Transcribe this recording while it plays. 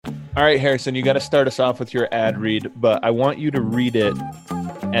All right, Harrison, you got to start us off with your ad read, but I want you to read it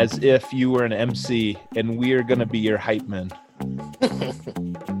as if you were an MC and we are going to be your hype men. I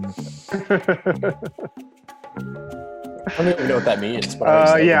don't even know what that means. But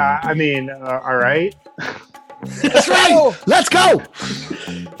all right. That's right. Let's go.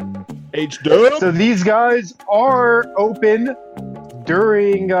 H-Dub. So these guys are open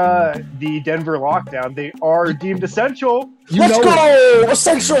during the Denver lockdown. They are deemed essential. Let's go!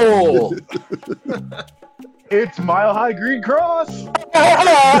 Essential! It's Mile High Green Cross.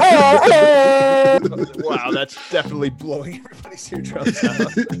 Wow, that's definitely blowing everybody's eardrums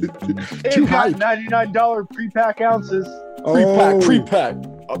out. They've got $99 pre-pack ounces. Pre-pack.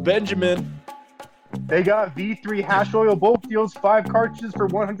 A Benjamin. They got V3 hash oil bulk deals, 5 cartridges for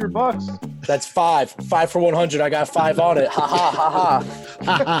 $100. That's 5. 5 for 100. I got 5 on it. Ha ha ha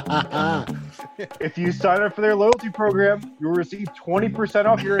ha. If you sign up for their loyalty program, you'll receive 20%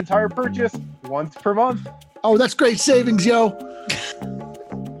 off your entire purchase once per month. Oh, that's great savings, yo.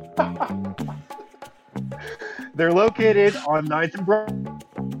 They're located on 9th and Broad.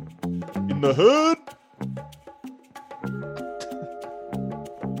 In the hood.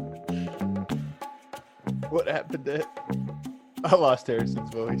 What happened to it? I lost Harrison's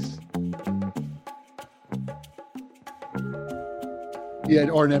voice. Yeah,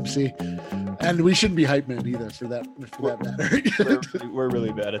 or an MC. And we shouldn't be hype men either for that matter. We're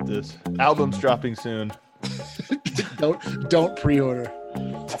really bad at this. Album's dropping soon. Don't pre-order.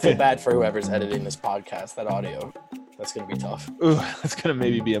 I feel bad for whoever's editing this podcast, that audio. That's going to be tough. Ooh, that's going to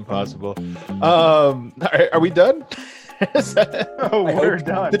maybe be impossible. All right, are we done? Oh, we're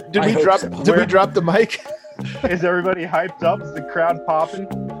done. Did we drop the mic? Is everybody hyped up? Is the crowd popping?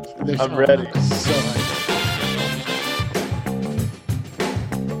 I'm ready. So hyped.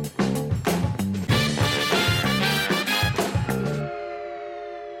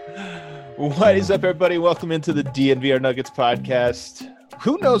 What is up, everybody? Welcome into the DNVR Nuggets podcast.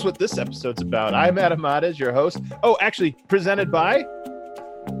 Who knows what this episode's about? I'm Adam Mades, your host. Oh, actually, presented by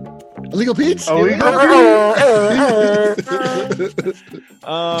Illegal Pete's?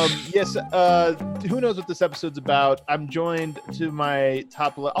 Yes, who knows what this episode's about? I'm joined to my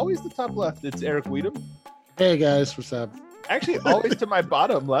top left, always the top left, it's Eric Weedham. Hey, guys, what's up? Actually, always to my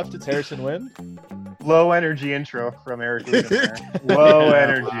bottom left, it's Harrison Wind. Low energy intro from Eric. Low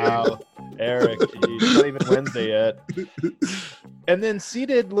energy. Wow. Eric, geez, it's not even Wednesday yet. And then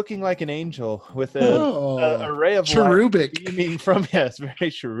seated looking like an angel with an array of cherubic beaming from, yes, very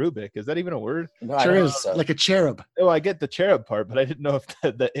cherubic. Is that even a word? No, sure is, like a cherub. Oh, I get the cherub part, but I didn't know if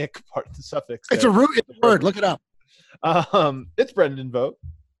the ick part, the suffix. It's a word. Look it up. It's Brendan Vogt.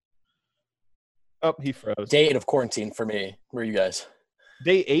 Oh, he froze. Day 8 of quarantine for me. Where are you guys?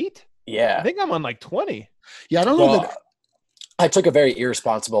 Day 8? Yeah. I think I'm on like 20. Yeah, I don't know that. I took a very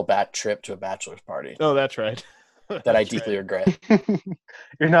irresponsible trip to a bachelor's party. Oh, that's right. That I deeply regret.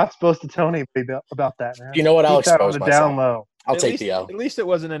 You're not supposed to tell anybody about that, man. You know what? I'll expose myself. Down low. I'll take the L. At least it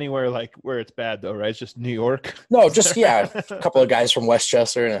wasn't anywhere like where it's bad, though, right? It's just New York. No, just, yeah, a couple of guys from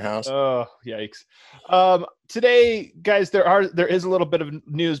Westchester in a house. Oh, yikes. Today, guys, there is a little bit of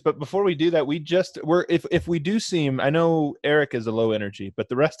news, but before we do that, if we do seem, I know Eric is a low energy, but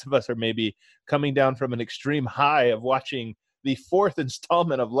the rest of us are maybe coming down from an extreme high of watching the 4th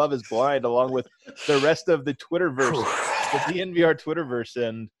installment of Love is Blind, along with the rest of the Twitterverse, the DNVR Twitterverse.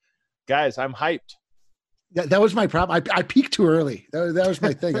 And guys, I'm hyped. That was my problem. I peaked too early. That was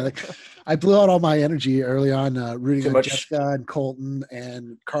my thing. I blew out all my energy early on, rooting on Jessica and Colton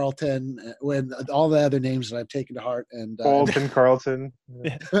and Carlton, when all the other names that I've taken to heart. And Colton, Carlton.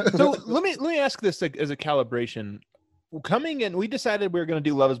 Yeah. So let me ask this as a calibration. Coming in, we decided we were going to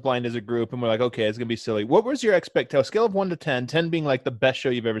do Love is Blind as a group, and we're like, okay, it's going to be silly. What was your expectation? Scale of 1 to 10, 10 being like the best show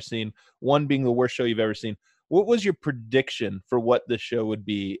you've ever seen, 1 being the worst show you've ever seen. What was your prediction for what this show would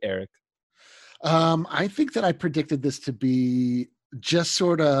be, Eric? I think that I predicted this to be just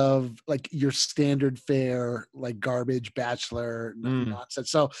sort of like your standard fare, like garbage bachelor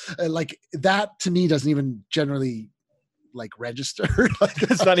nonsense. So like that to me doesn't even generally like register. Like,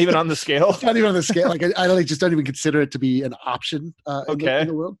 it's not even on the scale. It's not even on the scale. Like I just don't even consider it to be an option in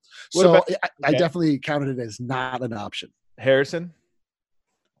the world. So I definitely counted it as not an option. Harrison?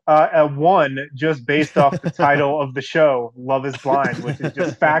 At 1, just based off the title of the show, Love is Blind, which is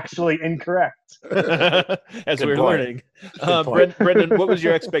just factually incorrect. As we're learning. Brendan, what was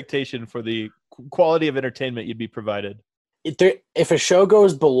your expectation for the quality of entertainment you'd be provided? If a show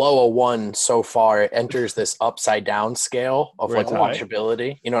goes below a 1 so far, it enters this upside down scale of like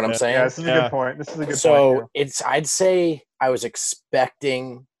watchability. You know what I'm saying? Yeah, this is a good point. So I'd say I was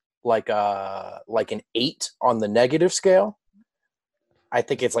expecting like an 8 on the negative scale. I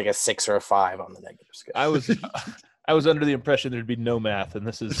think it's like a 6 or a 5 on the negative scale. I was under the impression there'd be no math, and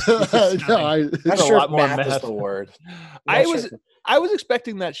this is Not sure if math is the word. I was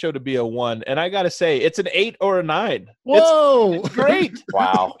expecting that show to be a 1, and I got to say, it's an 8 or a 9. Whoa, it's great!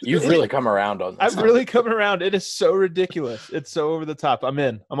 Wow, you've really come around on this. I've really come around. It is so ridiculous. It's so over the top. I'm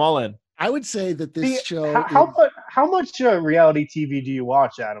in. I'm all in. I would say that this show. How much reality TV do you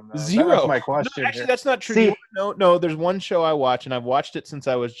watch, Adam? Though? 0. That's my question. No, actually, that's not true. No. There's one show I watch, and I've watched it since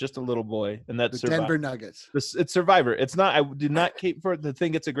I was just a little boy, and that's the Denver Nuggets. It's Survivor. It's not. I do not cape for it to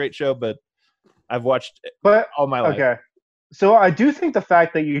think it's a great show, but I've watched it all my life. Okay. So I do think the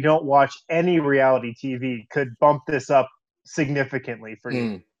fact that you don't watch any reality TV could bump this up significantly for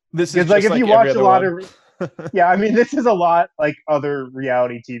you. This is like if you watch a lot of. Yeah, I mean, this is a lot like other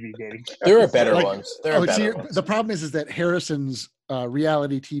reality TV dating shows. There are better ones. The problem is that Harrison's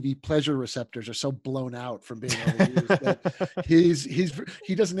reality TV pleasure receptors are so blown out from being overused that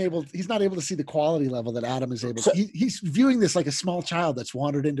he's not able to see the quality level that Adam is able to. He's viewing this like a small child that's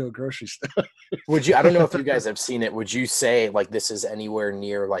wandered into a grocery store. I don't know if you guys have seen it. Would you say like this is anywhere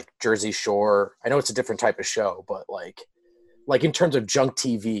near like Jersey Shore? I know it's a different type of show, but like in terms of junk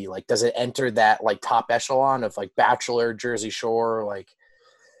TV, like does it enter that like top echelon of like Bachelor, Jersey Shore, like?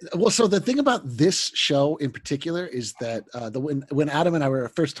 Well, so the thing about this show in particular is that when Adam and I were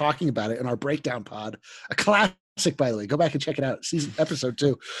first talking about it in our breakdown pod, a classic, by the way, go back and check it out, episode 2.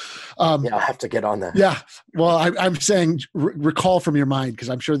 Yeah, I'll have to get on that. Yeah, well, I'm saying recall from your mind because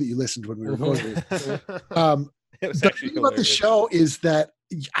I'm sure that you listened when we recorded it. The thing about the show is that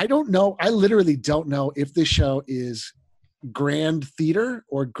I don't know. I literally don't know if this show is grand theater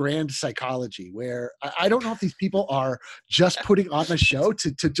or grand psychology, where I don't know if these people are just putting on a show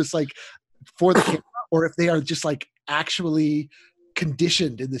to just like for the camera, or if they are just like actually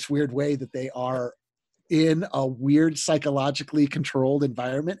conditioned in this weird way that they are in a weird psychologically controlled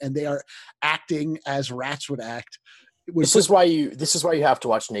environment and they are acting as rats would act. This is why you have to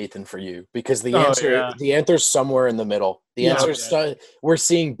watch Nathan For You, because the answer's somewhere in the middle. The answer's we're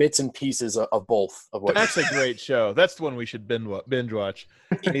seeing bits and pieces of both of what. That's a great show. That's the one we should binge watch.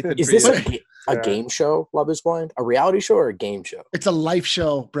 Is this a game show? Love Is Blind, a reality show or a game show? It's a life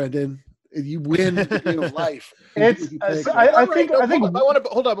show, Brendan. You win the game of life. I think. I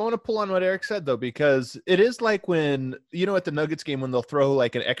want to pull on what Eric said though, because it is like when at the Nuggets game when they'll throw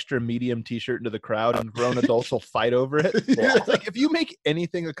like an extra medium T-shirt into the crowd and grown adults will fight over it. Yeah. It's like if you make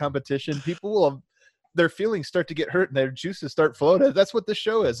anything a competition, people will their feelings start to get hurt and their juices start flowing. That's what the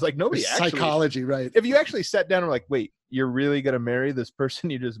show is. Like nobody actually, psychology, right? If you actually sat down and were like, wait, you're really gonna marry this person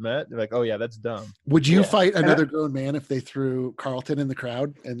you just met? They're like, oh yeah, that's dumb. Would you fight another grown man if they threw Carlton in the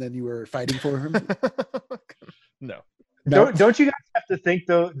crowd and then you were fighting for him? No. Don't you guys have to think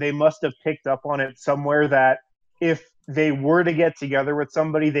though? They must have picked up on it somewhere that if they were to get together with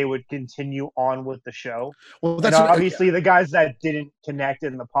somebody, they would continue on with the show. Well, that's obviously the guys that didn't connect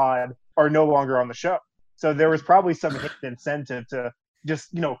in the pod are no longer on the show. So there was probably some hidden incentive to just,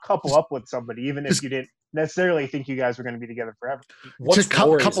 couple up with somebody, even if you didn't necessarily think you guys were going to be together forever. To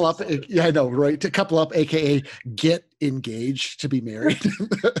couple up, yeah, I know, right? To couple up, aka get engaged to be married.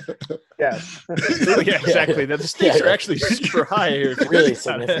 Yes. Yeah, exactly. The stakes are actually super high here. Really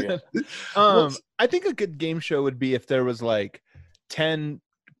significant. I think a good game show would be if there was like 10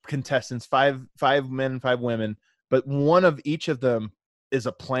 contestants, five men, 5 women, but one of each of them is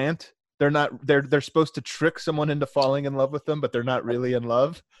a plant. They're supposed to trick someone into falling in love with them, but they're not really in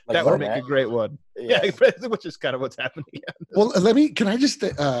love. Like that would make a great one. Yeah, which is kind of what's happening. Well, can I just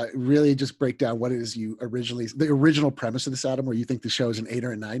really just break down what it is the original premise of this, Adam, where you think the show is an 8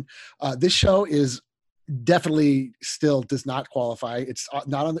 or a 9? This show is definitely still does not qualify. It's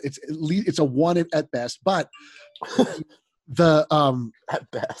not on. It's a 1 at best, but the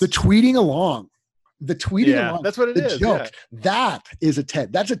tweeting along. That's what it is. Joke, that is a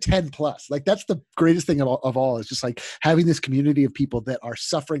 10. That's a 10 plus. Like that's the greatest thing of all is just like having this community of people that are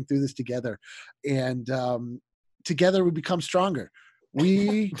suffering through this together, and together we become stronger.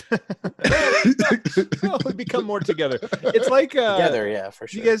 We become more together. It's like together, yeah, for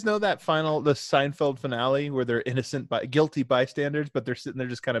sure. You guys know that the Seinfeld finale where they're innocent guilty bystanders, but they're sitting there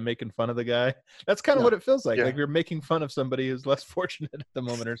just kind of making fun of the guy. That's kind of what it feels like. Yeah. Like you're making fun of somebody who's less fortunate at the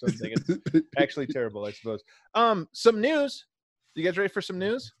moment or something. It's actually terrible, I suppose. Some news. You guys ready for some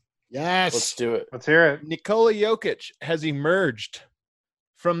news? Yes. Let's do it. Let's hear it. Nikola Jokic has emerged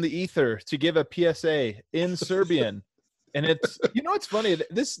from the ether to give a PSA in Serbian. And it's it's funny.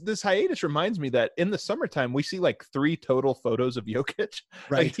 This hiatus reminds me that in the summertime we see like 3 total photos of Jokic.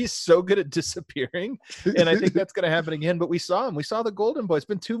 Right, like, he's so good at disappearing, and I think that's going to happen again. But we saw him. We saw the Golden Boy. It's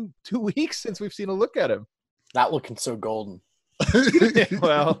been two weeks since we've seen a look at him. Not looking so golden.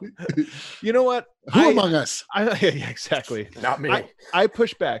 Well, you know what? Who among us? Yeah, exactly. Not me. I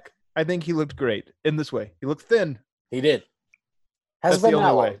push back. I think he looked great in this way. He looked thin. He did. That's the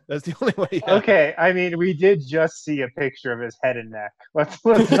only way. That's the only way. Yeah. Okay, I mean, we did just see a picture of his head and neck. Let's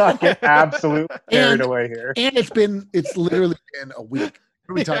not get absolutely carried away here. And it's literally been a week.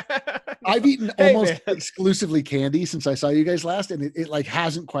 I've eaten almost exclusively candy since I saw you guys last, and it like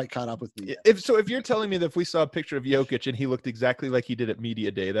hasn't quite caught up with me yet. If you're telling me that if we saw a picture of Jokic and he looked exactly like he did at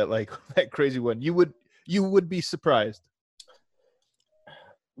media day, that crazy one, you would be surprised.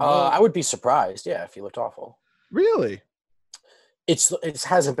 I would be surprised, yeah, if he looked awful. Really? It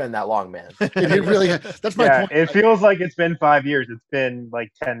hasn't been that long, man. It really that's my point. It feels like it's been 5 years. It's been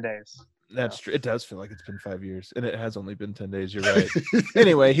like 10 days. That's true. It does feel like it's been 5 years, and it has only been 10 days. You're right.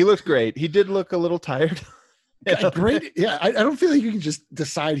 Anyway, he looked great. He did look a little tired. Great. Yeah, I don't feel like you can just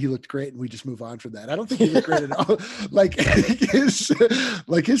decide he looked great and we just move on from that. I don't think he looked great at all. Like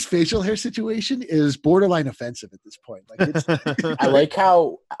his facial hair situation is borderline offensive at this point. Like I like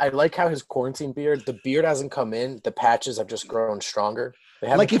how his quarantine the beard hasn't come in. The patches have just grown stronger.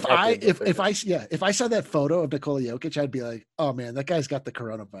 Like if I saw that photo of Nikola Jokic, I'd be like, oh man, that guy's got the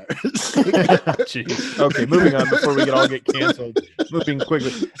coronavirus. Jeez. Okay, moving on before we all get canceled. Moving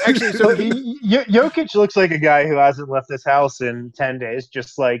quickly. Actually, so Jokic looks like a guy who hasn't left his house in 10 days,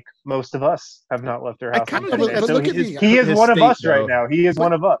 just like most most have not left their house. So he is one of us right now. He is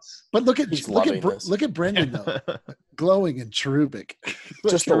one of us. But look at Brendan though, glowing and cherubic.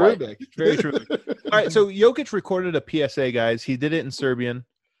 Just cherubic, very cherubic. All right, so Jokic recorded a PSA, guys. He did it in Serbian.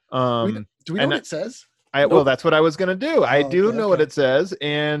 Do we know what it says? Well, that's what I was going to do. I do know what it says,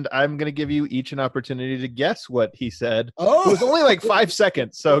 and I'm going to give you each an opportunity to guess what he said. Oh, it was only like 5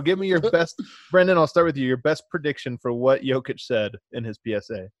 seconds. So give me your best, Brendan. I'll start with you. Your best prediction for what Jokic said in his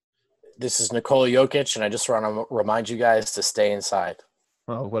PSA. This is Nikola Jokic, and I just want to remind you guys to stay inside.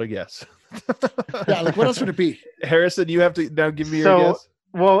 Oh, what a guess! Yeah, like what else would it be? Harrison, you have to now give me your guess.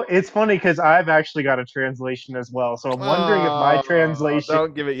 Well, it's funny because I've actually got a translation as well. So I'm wondering if my translation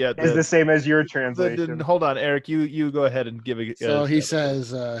don't give it yet, is the same as your translation. Hold on, Eric. You go ahead and give it. So he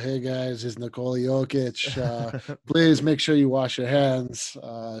says, hey, guys, it's Nikola Jokic. Please make sure you wash your hands.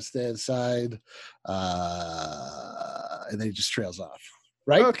 Stay inside. And then he just trails off.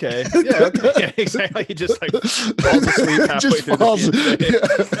 Right? Okay. Yeah, okay. Yeah, exactly. He just like falls asleep halfway through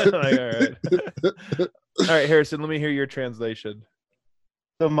the PSA. All right, Harrison, let me hear your translation.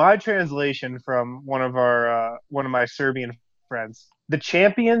 So my translation from one of my Serbian friends: the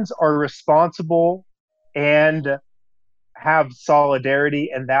champions are responsible and have solidarity,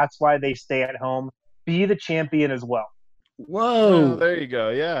 and that's why they stay at home. Be the champion as well. Whoa! Oh, there you go.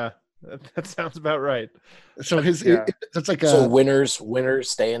 Yeah, that sounds about right. So that's like so winners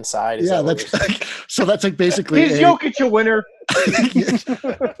stay inside. Yeah, that's like basically. Is Jokic a winner?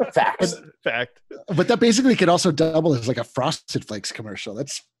 Fact. But that basically could also double as like a Frosted Flakes commercial.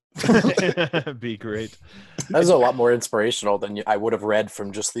 That's be great. That's a lot more inspirational than I would have read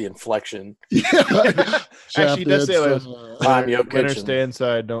from just the inflection. Yeah. Actually, he does say this. I'm Jokic. Winners stay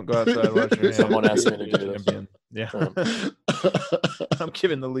inside. Don't go outside. Wash your hands. Someone asked me to do this. Yeah. I'm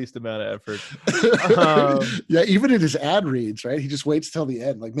giving the least amount of effort. Yeah, even in his ad reads, right? He just waits till the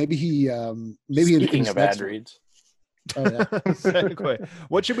end. Like maybe Speaking of ad reads. Oh yeah. Segue.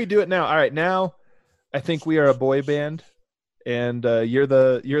 What should we do it now? All right, now I think we are a boy band, and you're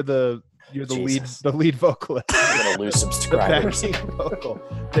the lead vocalist. I'm gonna lose subscribers. The backing vocal.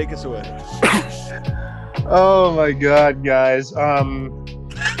 Take us away. Oh my God, guys.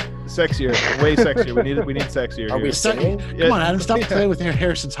 Sexier, way sexier. We need sexier. Are we singing? Come on, Adam, stop playing with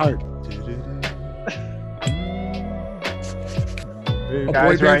Harrison's heart. A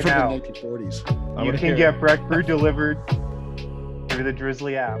boy band from the 1940s. You can get Breck Brew delivered through the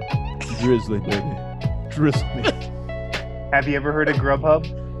Drizzly app. Drizzly, baby. Drizzly. Have you ever heard of Grubhub?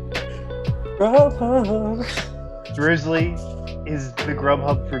 Drizzly is the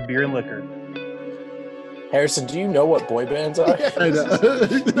Grubhub for beer and liquor. Harrison, do you know what boy bands are? Yeah, I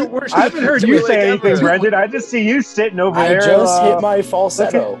know. I haven't heard you say anything, Brendan. I just see you sitting over there. I just hit my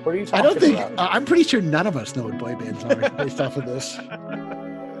falsetto. What are you talking about? I'm pretty sure none of us know what boy bands are based off of this.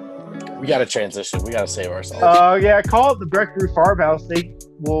 We got to transition. We got to save ourselves. Yeah, call it the Breck Brew Farmhouse. They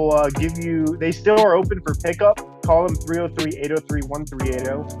will give you. They still are open for pickup. Call them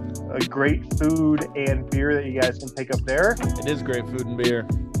 303-803-1380. Great food and beer that you guys can pick up there. It is great food and beer.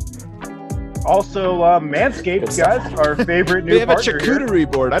 Also, Manscaped, guys, our favorite new partner. They have a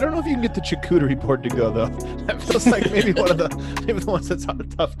charcuterie board. I don't know if you can get the charcuterie board to go though. That feels like maybe the ones that's on a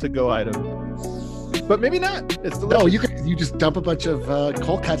tough to go item. But maybe not. It's delicious. No, you just dump a bunch of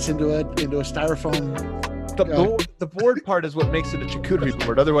cold cuts into a styrofoam. The board part is what makes it a charcuterie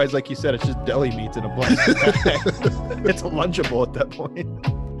board. Otherwise, like you said, it's just deli meats in a plastic bag. It's a Lunchable at that point.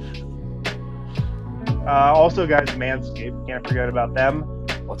 Also, guys, Manscaped. Can't forget about them.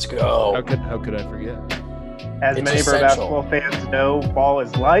 Let's go. How could I forget? As It's many of our essential. basketball fans know, ball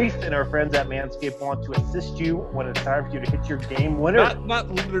is life, and our friends at Manscaped want to assist you when it's time for you to hit your game winner.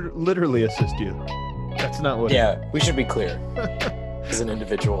 Not literally assist you. That's not what. Yeah, we should be clear. As an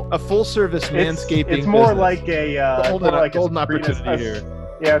individual. A full service manscaping. It's more business. like a golden opportunity here.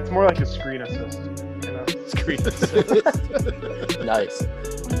 Yeah, it's more like a screen assist. You know? Screen assist. Nice.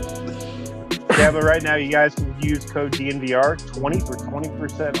 Yeah, but right now you guys can use code DNVR 20 for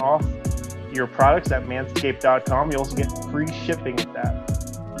 20% off your products at manscaped.com. You also get free shipping with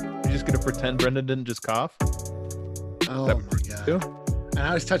that. You're just gonna pretend Brendan didn't just cough? Oh my god! And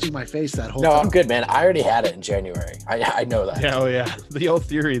I was touching my face that whole No, time. I'm good, man. I already had it in January. I know that. Yeah, oh yeah. The old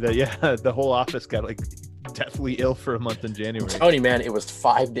theory that the whole office got like deathly ill for a month in January. Tony, man, it was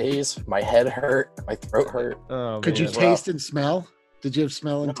 5 days. My head hurt. My throat hurt. Oh, Could man. you taste and smell? Did you have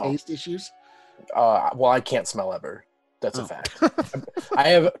smell and taste issues? Well, I can't smell ever. That's a fact. I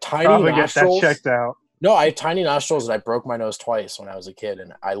have tiny Probably nostrils. get that checked out. No, I have tiny nostrils, and I broke my nose twice when I was a kid,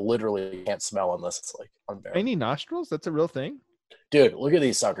 and I literally can't smell unless it's like unbearable. Tiny nostrils? That's a real thing? Dude, look at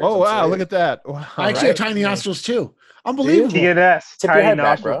these suckers. Oh I'm wow, serious. look at that. Wow. I actually have tiny nostrils too. Unbelievable. TNS, Tip your tiny head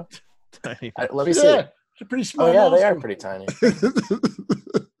back, nostril. bro. Tiny. Let me see. Yeah, it. they're pretty small. Oh yeah, they are nostrils. pretty tiny.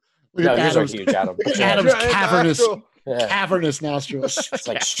 Look No, at yours are Adam's, huge, Adam. look at Adam's cavernous, Nostril. Yeah. cavernous nostrils. It's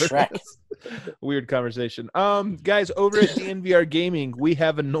like Shrek. Weird conversation. Guys, over at DNVR Gaming, we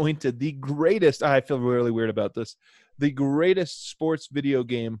have anointed the greatest. I feel really weird about this. The greatest sports video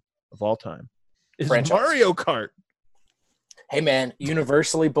game of all time is Franchise. Mario Kart. Hey man,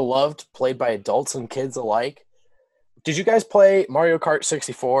 universally beloved, played by adults and kids alike. Did you guys play Mario Kart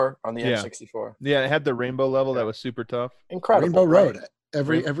 64 on the Yeah. N64? Yeah, it had the rainbow level that was super tough. Incredible. Rainbow Road. right?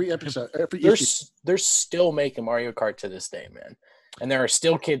 Every episode, every issue. They're still making Mario Kart to this day, man. And there are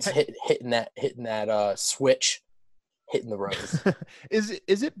still kids hitting that switch, hitting the road. Is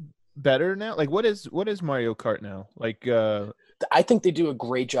it better now? Like what is Mario Kart now? Like I think they do a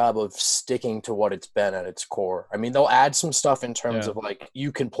great job of sticking to what it's been at its core. I mean, they'll add some stuff in terms of like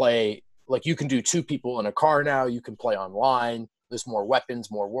you can play, like you can do 2 people in a car now. You can play online. There's more weapons,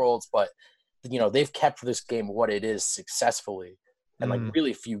 more worlds, but you know they've kept this game what it is successfully, and like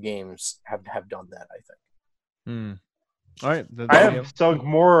really few games have done that. I think. All right, I have sunk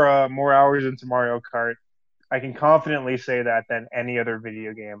more hours into Mario Kart. I can confidently say that than any other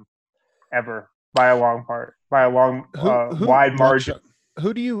video game ever by a long wide margin.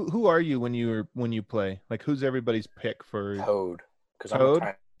 Who are you when you play? Like who's everybody's pick for Toad, because I'm Toad?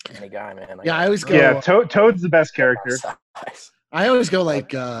 a tiny guy, man. Yeah, I always go. Yeah, Toad's the best character. I always go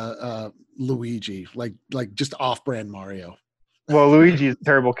like Luigi, like just off-brand Mario. Well, Luigi is a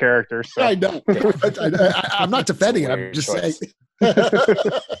terrible character. So. I know. I'm not defending it. I'm just saying.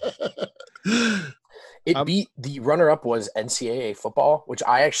 It beat the runner-up was NCAA football, which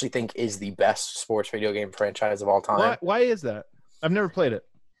I actually think is the best sports video game franchise of all time. why is that? I've never played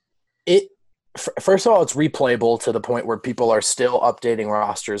it. First of all, it's replayable to the point where people are still updating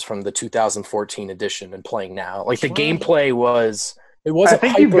rosters from the 2014 edition and playing now. Like the gameplay wasn't. I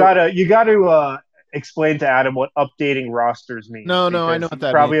think you gotta explain to Adam what updating rosters means. No, I know what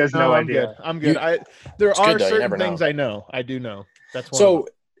that probably means. has no idea. Good. I'm good. There are good, though. You certain never things know. I know. I do know. That's one. So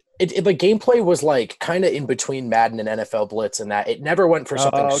the gameplay was like kind of in between Madden and NFL Blitz, and that it never went for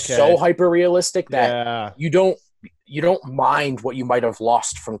something so hyper realistic that you don't mind what you might have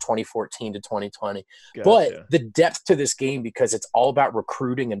lost from 2014 to 2020. Gotcha. But the depth to this game, because it's all about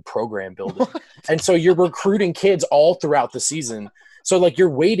recruiting and program building. And so you're recruiting kids all throughout the season. So like you're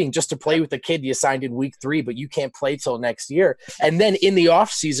waiting just to play with the kid you signed in week 3, but you can't play till next year. And then in the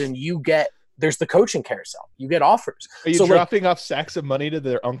off season, there's the coaching carousel. You get offers. Are you dropping off sacks of money to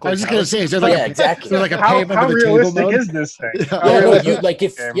their uncle? I was just gonna say, is there like exactly. Is there like a How payment of the realistic table mode? is this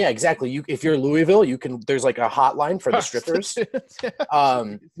thing? Exactly. If you're Louisville, there's like a hotline for the strippers.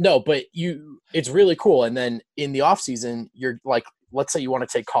 No, but it's really cool. And then in the off season, you're like, let's say you want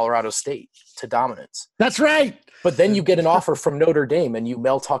to take Colorado State to dominance. That's right. But then you get an offer from Notre Dame and you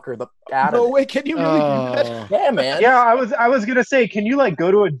Mel Tucker the out of No it. way, can you really do that? Yeah, man. Yeah, I was gonna say, can you like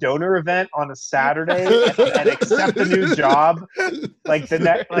go to a donor event on a Saturday and accept a new job like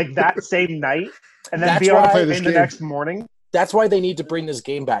that same night, and then That's be on why- a plane the next morning? That's why they need to bring this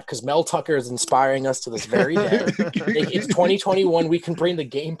game back, because Mel Tucker is inspiring us to this very day. It's 2021. We can bring the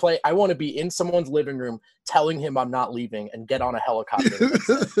gameplay. I want to be in someone's living room telling him I'm not leaving and get on a helicopter.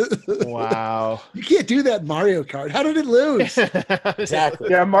 Wow. You can't do that in Mario Kart. How did it lose? Exactly.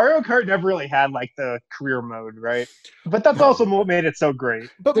 Yeah, Mario Kart never really had like the career mode, right? But that's also what made it so great.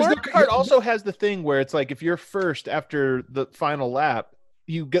 But Mario Kart also has the thing where it's like if you're first after the final lap,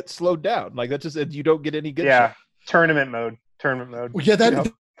 you get slowed down. Like that's just you don't get any good shit. Tournament mode. Well, yeah,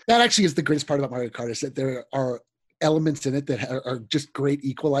 that actually is the greatest part about Mario Kart is that there are elements in it that are just great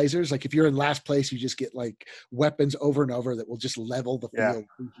equalizers. Like if you're in last place, you just get like weapons over and over that will just level the field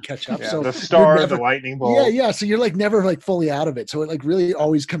and catch up. Yeah, so the star, the lightning bolt. Yeah. So you're like never like fully out of it. So it like really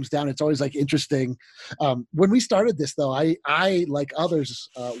always comes down. It's always like interesting. When we started this though, I like others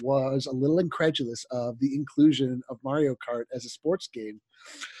was a little incredulous of the inclusion of Mario Kart as a sports game.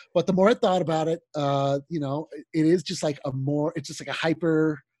 But the more I thought about it, it is just like it's just like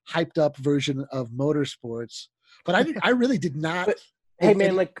a hyped up version of motorsports. But I really did not. Hey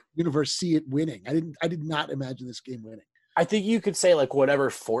man, like universe see it winning. I did not imagine this game winning. I think you could say like whatever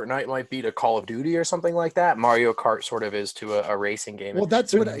Fortnite might be to Call of Duty or something like that, Mario Kart sort of is to a racing game. Well,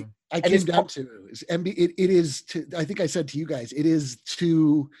 that's what I came down to. Is NBA? It is to. I think I said to you guys, it is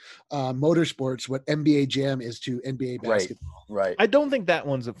to motorsports what NBA Jam is to NBA basketball. Right. I don't think that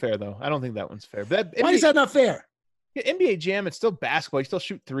one's fair though. I don't think that one's fair. But why is that not fair? Yeah, NBA Jam, it's still basketball. You still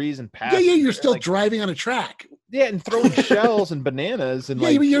shoot threes and pass. Yeah, you're still like, driving on a track. Yeah, and throwing shells and bananas and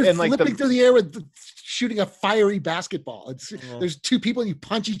you're and flipping through the air with shooting a fiery basketball. There's two people and you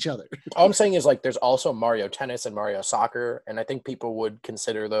punch each other. All I'm saying is like there's also Mario Tennis and Mario Soccer, and I think people would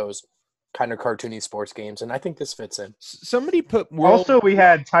consider those kind of cartoony sports games, and I think this fits in. Somebody put also we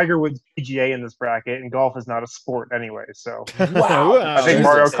had Tiger Woods PGA in this bracket, and golf is not a sport anyway. So wow, I think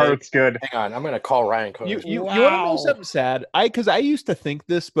Mario Kart's good. Hang on, I'm gonna call Ryan Coach. You want to know something sad? Because I used to think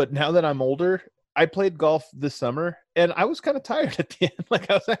this, but now that I'm older, I played golf this summer, and I was kind of tired at the end. Like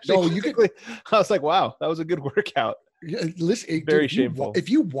I was actually, I was like, wow, that was a good workout. Listen, very shameful. If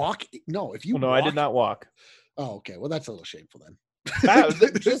you walk, I did not walk. Oh, okay. Well, that's a little shameful then.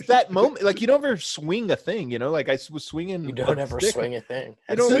 Just that moment, like you don't ever swing a thing, like I was swinging. You don't ever swing a thing.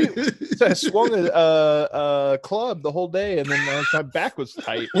 So I swung a club the whole day, and then my back was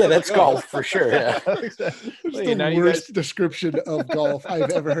tight. Yeah, that's golf for sure. Yeah. It's the worst description of golf I've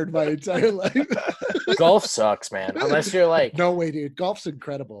ever heard in my entire life. Golf sucks, man. Unless you're like, no way, dude. Golf's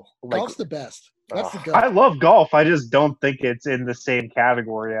incredible. Golf's the best. That's the go. I love golf. I just don't think it's in the same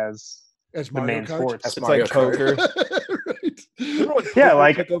category as the main sports. It's like poker. Yeah,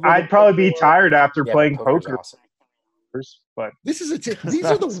 like I'd probably be tired after playing poker. Awesome. But these are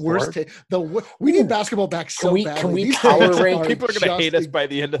the worst. We need basketball back so badly. Can we power rank? People are going to hate us by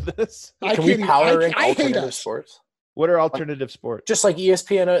the end of this. Can we power rank alternative sports? What are alternative sports? Just like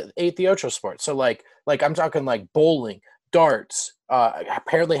ESPN 8 the Ocho sports. So like I'm talking like bowling, darts.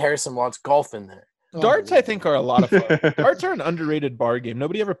 Apparently Harrison wants golf in there. Darts, I think, are a lot of fun. Darts are an underrated bar game.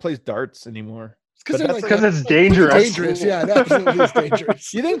 Nobody ever plays darts anymore. Because it's dangerous. Dangerous, yeah, it absolutely is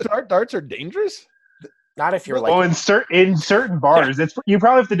dangerous. You think darts are dangerous? Not if you're like. Oh, in certain bars, you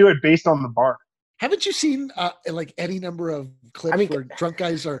probably have to do it based on the bar. Haven't you seen like any number of clips where drunk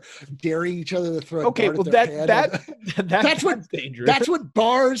guys are daring each other to throw? Okay, well that's what dangerous. That's what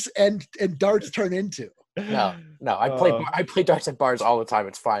bars and darts turn into. No. I play darts at bars all the time.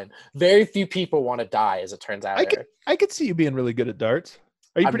 It's fine. Very few people want to die, as it turns out. I could see you being really good at darts.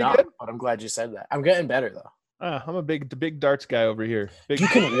 Are you pretty good? But I'm glad you said that. I'm getting better though. I'm a big darts guy over here. You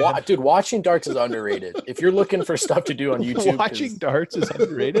can dude. Watching darts is underrated. If you're looking for stuff to do on YouTube, watching darts is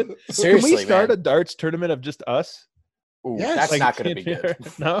underrated. Seriously, can we start a darts tournament of just us? Ooh, yes. That's not going to be good.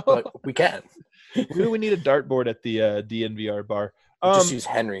 No, but we can. We need a dartboard at the DNVR bar. Just use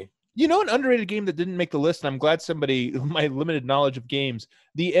Henry. You know, an underrated game that didn't make the list, and I'm glad my limited knowledge of games,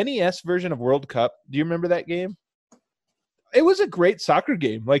 the NES version of World Cup. Do you remember that game? It was a great soccer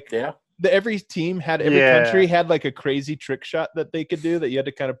game. Like, yeah. Every country had like a crazy trick shot that they could do that you had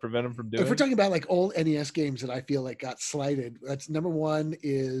to kind of prevent them from doing. If we're talking about like old NES games that I feel like got slighted, that's number one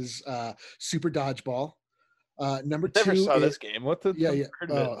is Super Dodgeball. Number two, never saw this game. What the? Yeah.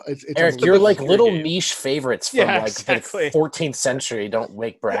 It's Eric, you're like little niche favorites from the 14th century. Don't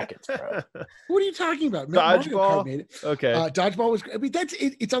make brackets, bro. What are you talking about? Dodgeball. Made it. Okay. Dodgeball was. I mean, that's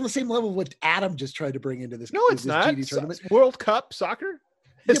it. It's on the same level of what Adam just tried to bring into this. No, it's not. Tournament. World Cup soccer.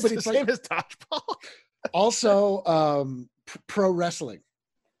 It's but it's the same as dodgeball. Also, pro wrestling.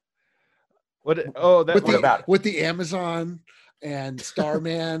 What? Oh, with the Amazon. and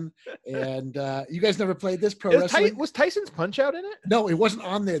Starman, and you guys never played this Pro Wrestling? Was Tyson's Punch-Out in it? No, it wasn't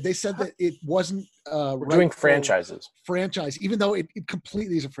on there. They said that it wasn't We're doing franchises. Franchise, even though it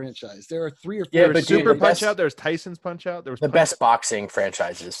completely is a franchise. There are 3 or 4. Yeah, There's but Super Punch-Out. There's Tyson's Punch-Out. There was the best boxing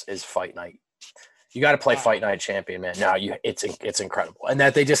franchise is Fight Night. You got to play Fight Night Champion, man. No, it's incredible, and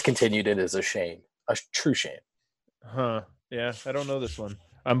that they discontinued it is a shame, a true shame. Huh? Yeah, I don't know this one.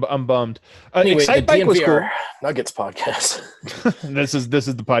 I'm bummed. Anyway, Excite the Bike was cool. DNVR Nuggets podcast. This is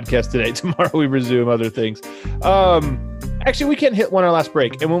the podcast today. Tomorrow we resume other things. Actually, we can't hit our last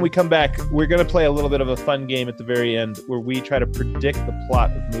break, and when we come back, we're gonna play a little bit of a fun game at the very end where we try to predict the plot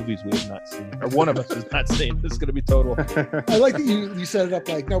of movies we have not seen, or one of us has not seen. This is gonna be total. I like that you set it up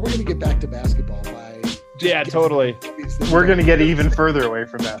like, no, we're gonna get back to basketball by. Yeah, totally. We're gonna get even further away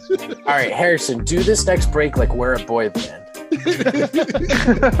from basketball. All right, Harrison, do this next break like we're a boy band.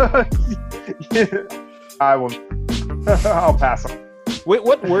 I will. I'll pass on. Wait,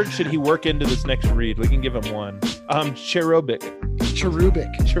 what word should he work into this next read? We can give him one. Cherubic.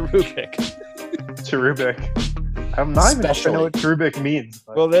 I'm not even sure know what cherubic means.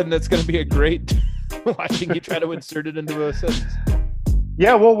 But. Well, then that's going to be a great watching you try to insert it into a sentence.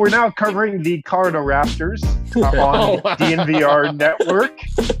 Yeah, well, we're now covering the Colorado Raptors on DNVR Network.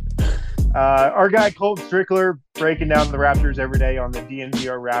 Our guy Colton Strickler breaking down the Raptors every day on the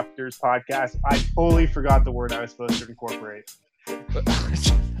DNVR Raptors podcast. I totally forgot the word I was supposed to incorporate.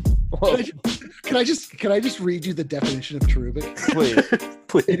 Can I just read you the definition of cherubic?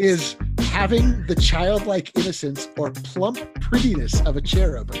 Please. It is having the childlike innocence or plump prettiness of a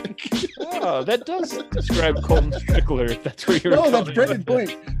cherub. Oh, that does describe Colton Strickler. If that's where you're. No, that's Brendan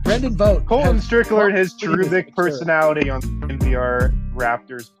Point. Brendan Vogt. Colton Strickler and his cherubic personality on the NVR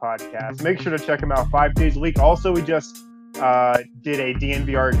Raptors podcast. Make sure to check him out 5 days a week. Also, we just did a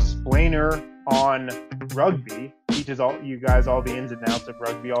DNVR explainer on rugby. Teaches all you guys all the ins and outs of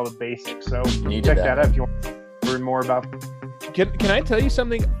rugby, all the basics. So check that out if you want to learn more about. Can I tell you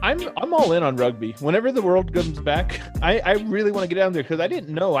something? I'm all in on rugby. Whenever the world comes back, I really want to get down there because I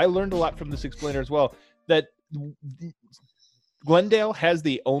didn't know. I learned a lot from this explainer as well. That Glendale has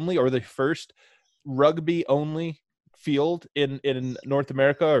the only or the first rugby only field in North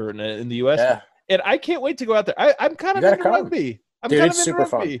America or in the U.S. Yeah. And I can't wait to go out there. I'm kind of into rugby. Dude, it's super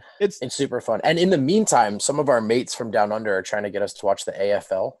fun. It's super fun. And in the meantime, some of our mates from down under are trying to get us to watch the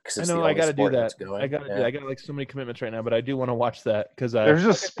AFL because it's the only sport that's going. I got like so many commitments right now, but I do want to watch that because there's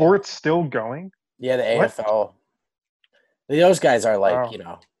a sport still going. Yeah, the AFL. Those guys are like,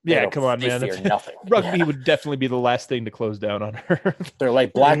 Yeah, come on, man. Fear nothing. Rugby would definitely be the last thing to close down on Earth. They're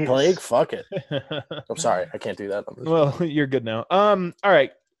like Black Plague. Fuck it. I'm sorry, I can't do that. Well, you're good now. All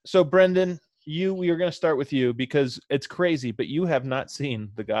right. So, Brendan, we are going to start with you because it's crazy, but you have not seen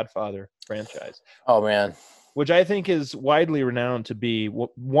the Godfather franchise. Oh man, which I think is widely renowned to be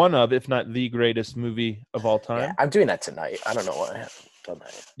one of, if not the greatest movie of all time. Yeah, I'm doing that tonight. I don't know why I haven't done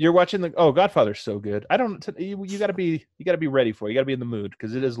that yet. You're watching Godfather's so good. You got to be ready for it. You got to be in the mood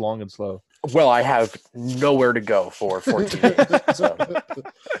because it is long and slow. Well, I have nowhere to go for 14 days, so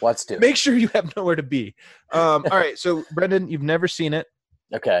let's do it. Make sure you have nowhere to be. All right, so Brendan, you've never seen it.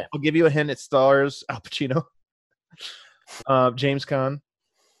 Okay. I'll give you a hint. It stars Al Pacino, James Caan.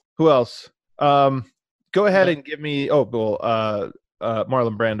 Who else? Go ahead and give me. Marlon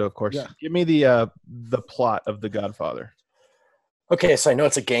Brando, of course. Yeah. Give me the plot of The Godfather. Okay, so I know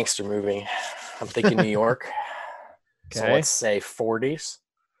it's a gangster movie. I'm thinking New York. Okay. So let's say 40s.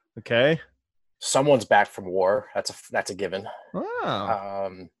 Okay. Someone's back from war. That's a given.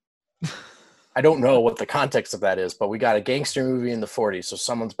 Wow. I don't know what the context of that is, but we got a gangster movie in the 40s, so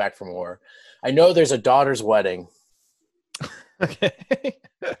someone's back from war. I know there's a daughter's wedding. Okay.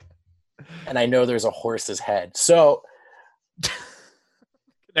 And I know there's a horse's head. So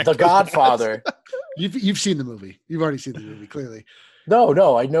The Godfather. You've seen the movie. You've already seen the movie, clearly.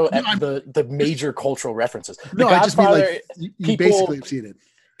 No, I know the major cultural references. No, I just mean like you basically have seen it.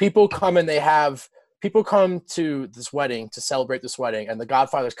 People come to this wedding to celebrate this wedding, and the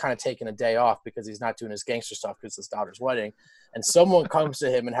Godfather's kind of taking a day off because he's not doing his gangster stuff because it's his daughter's wedding. And someone comes to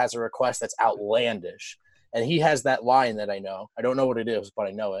him and has a request that's outlandish. And he has that line that I know. I don't know what it is, but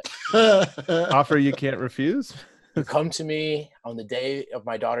I know it. Offer you can't refuse? You come to me on the day of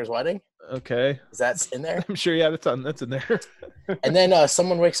my daughter's wedding. Okay. Is that in there? I'm sure, yeah, that's in there. And then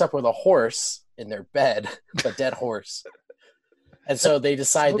someone wakes up with a horse in their bed, a dead horse. And so they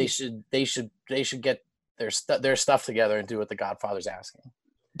decide they should get their stuff together and do what the Godfather's asking.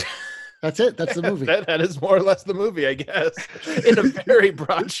 That's it. That's the movie. that is more or less the movie, I guess, in a very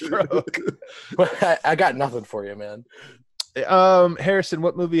broad stroke. I got nothing for you, man. Harrison,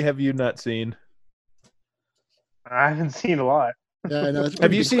 what movie have you not seen? I haven't seen a lot. Yeah, I know.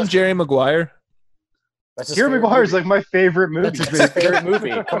 Have you seen Jerry Maguire? Jerry Maguire is like my favorite movie. That's his favorite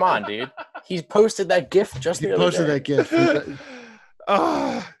movie. Come on, dude. He posted that GIF just the other day. That GIF.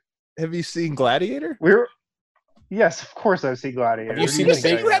 Have you seen Gladiator? Yes, of course I've seen Gladiator. Have you seen the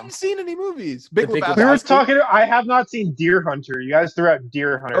big? You haven't seen any movies. Big Lebowski. We were talking. I have not seen Deer Hunter. You guys threw out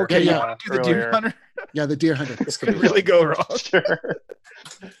Deer Hunter. Okay, you want to do the Deer Hunter? Yeah, the Deer Hunter. This could really go wrong. Sure.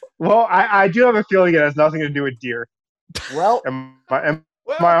 Well, I do have a feeling it has nothing to do with deer. Well, am I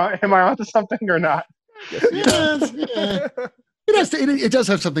onto something or not? Yes, yeah. It does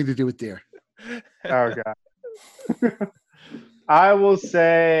have something to do with deer. Oh god. I'll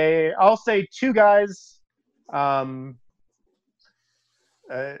say two guys. I'll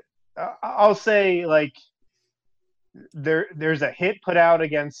say like there's a hit put out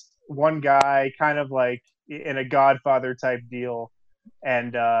against one guy, kind of like in a Godfather type deal,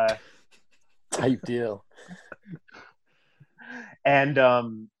 and type deal. And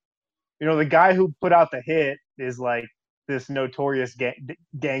the guy who put out the hit is like this notorious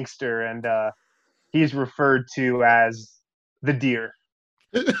gangster, and he's referred to as the Deer.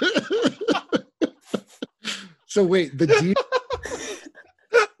 So wait, the Deer.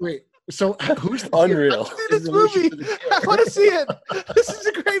 Wait. So who's unreal? This movie, I want to see it. This is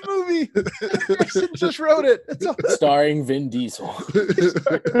a great movie. Person just wrote it. Starring Vin Diesel.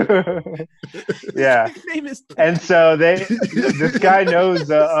 Yeah, and so this guy knows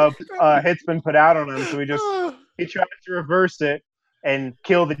a hit's been put out on him, so he tries to reverse it and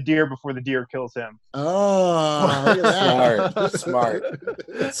kill the deer before the deer kills him. Oh, smart.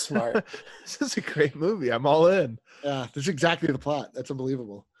 This is a great movie. I'm all in. Yeah, this is exactly the plot. That's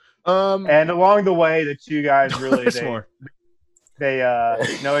unbelievable. And along the way, the two guys really it's a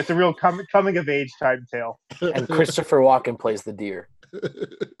real coming of age type tale. And Christopher Walken plays the deer.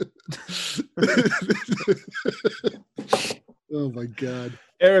 Oh my god,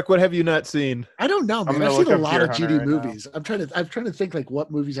 Eric, what have you not seen? I don't know, man. I've seen a lot of GD movies. I'm trying to think like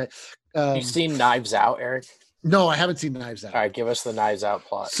what movies You've seen Knives Out, Eric? No, I haven't seen Knives Out. All right, give us the Knives Out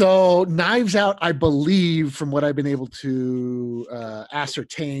plot. So Knives Out, I believe, from what I've been able to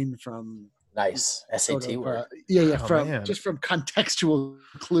ascertain from nice SAT word. From contextual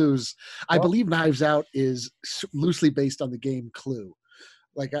clues, I believe Knives Out is loosely based on the game Clue.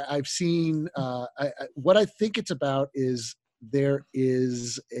 Like I've seen, what I think it's about is there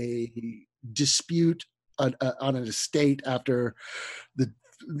is a dispute on an estate after the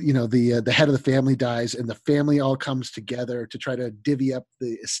head of the family dies, and the family all comes together to try to divvy up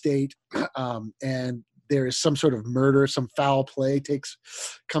the estate. And there is some sort of murder, some foul play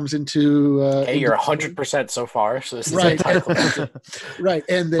comes into. Hey, you're 100% so far. So this is right, right.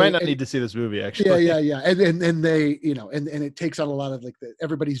 And they might not need to see this movie actually. Yeah. And they, and it takes on a lot of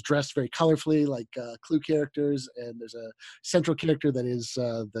everybody's dressed very colorfully, like Clue characters, and there's a central character that is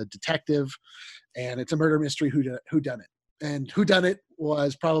the detective, and it's a murder mystery. Who done it? And who done it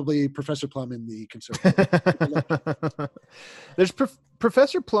was probably Professor Plum in the conservative. There's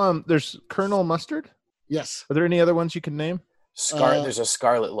Professor Plum. There's Colonel Mustard. Yes. Are there any other ones you can name? There's a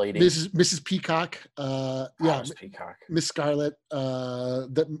Scarlet Lady. Mrs. Peacock. Mrs. Peacock. Miss Scarlet.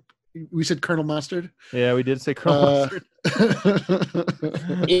 That we said Colonel Mustard. Yeah, we did say Colonel Mustard.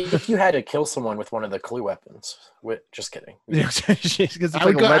 If you had to kill someone with one of the Clue weapons, just kidding. It's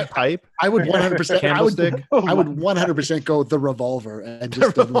like a lead pipe. I would 100%. Candlestick. I would 100% go with the revolver and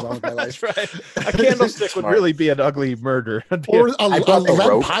just live my life. That's right. A candlestick would really be an ugly murder. Or a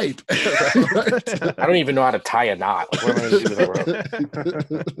lead pipe. Right. I don't even know how to tie a knot. Like, what am I going to do with a rope?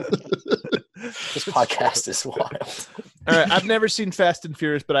 This podcast is wild. All right, I've never seen Fast and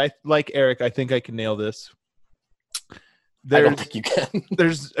Furious, but like Eric, I think I can nail this. I don't think you can.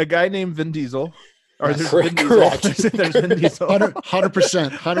 There's a guy named Vin Diesel. Or there's correct. There's Vin Diesel.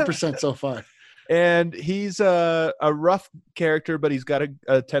 100% so far. And he's a rough character, but he's got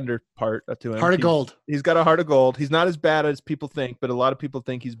a tender part to him. Heart of gold. He's got a heart of gold. He's not as bad as people think, but a lot of people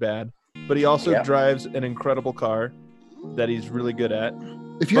think he's bad. But he also drives an incredible car that he's really good at.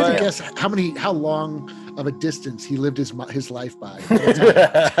 If you had to guess how long of a distance he lived his life by.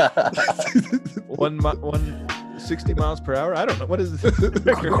 160 miles per hour? I don't know. What is this?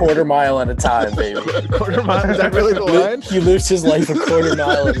 Quarter mile at a time, baby. Quarter mile? Is that really the line? He lives his life a quarter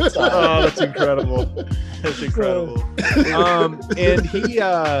mile at a time. Oh, that's incredible. That's incredible. And he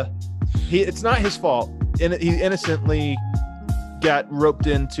it's not his fault. He innocently got roped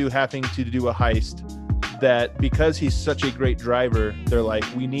into having to do a heist. That because he's such a great driver, they're like,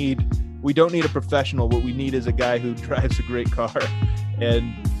 we don't need a professional. What we need is a guy who drives a great car,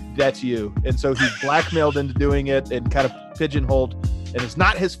 and that's you. And so he's blackmailed into doing it and kind of pigeonholed. And it's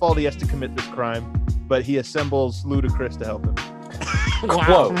not his fault he has to commit this crime, but he assembles Ludacris to help him.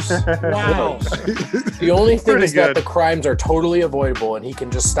 Close. Wow. The only thing Pretty is that good. the crimes are totally avoidable and he can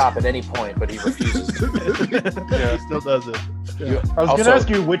just stop at any point, but he refuses to. Yeah, he still does it. I was Also- going to ask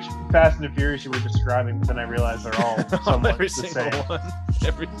you which Fast and the Furious you were describing, but then I realized they're all somewhat Every the single same. one.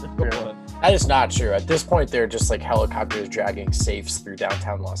 Every single Yeah. one. That is not true. At this point, they're just like helicopters dragging safes through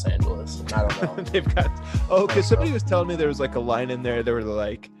downtown Los Angeles. I don't know. They've got. Oh, because somebody was telling me there was like a line in there. They were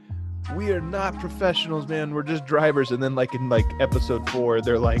like, "We are not professionals, man. We're just drivers." And then like in like episode 4,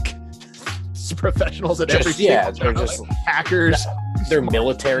 they're like professionals at every Yeah, single they're job, just like hackers. they're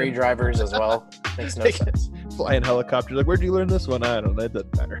military drivers as well. Makes no They sense. flying helicopters. Like, where'd you learn this one? I don't know. That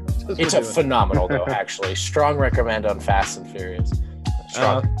doesn't matter. Just It's we're a doing it. phenomenal though, actually. Strong recommend on Fast and Furious.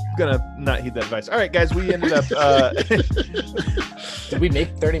 Strong. Gonna not heed that advice. All right, guys, we ended up. Did we make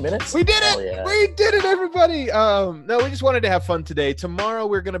 30 minutes? We did it! Hell yeah. We did it, everybody! No, we just wanted to have fun today. Tomorrow,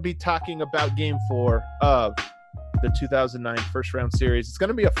 we're going to be talking about Game 4 of the 2009 First Round Series. It's going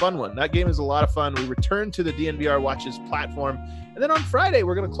to be a fun one. That game is a lot of fun. We return to the DNVR Watches platform. And then on Friday,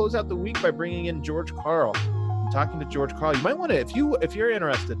 we're going to close out the week by bringing in George Carl. I'm talking to George Carl. You might want to, if you're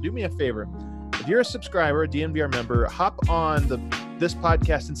interested, do me a favor. If you're a subscriber, a DNVR member, hop on this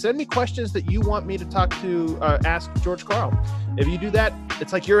podcast and send me questions that you want me to ask George Carl. If you do that,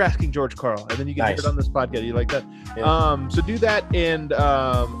 it's like you're asking George Carl, and then you get Nice. it on this podcast. You like that? Yeah. So do that, and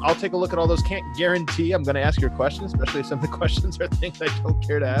I'll take a look at all those. Can't guarantee I'm going to ask your questions, especially if some of the questions are things I don't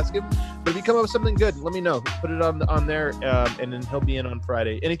care to ask him. But if you come up with something good, let me know. Put it on there, and then he'll be in on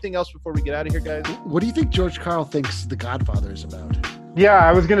Friday. Anything else before we get out of here, guys? What do you think George Carl thinks The Godfather is about? Yeah,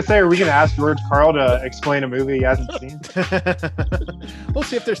 I was going to say, are we going to ask George Carl to explain a movie he hasn't seen? We'll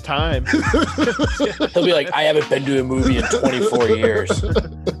see if there's time. He'll be like, I haven't been to a movie in 24 years. I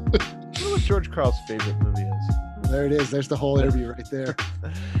wonder what George Carl's favorite movie is. There it is. There's the whole interview right there.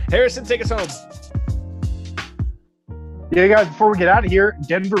 Harrison, take us home. Yeah, guys, before we get out of here,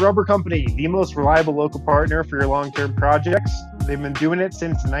 Denver Rubber Company, the most reliable local partner for your long-term projects. They've been doing it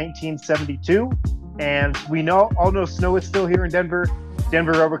since 1972, and we all know snow is still here in Denver.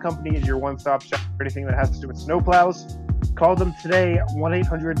 Denver Rubber Company is your one-stop shop for anything that has to do with snowplows. Call them today at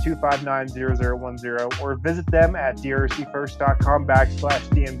 1-800-259-0010 or visit them at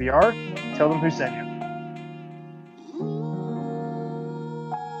drcfirst.com/DNVR. Tell them who sent you.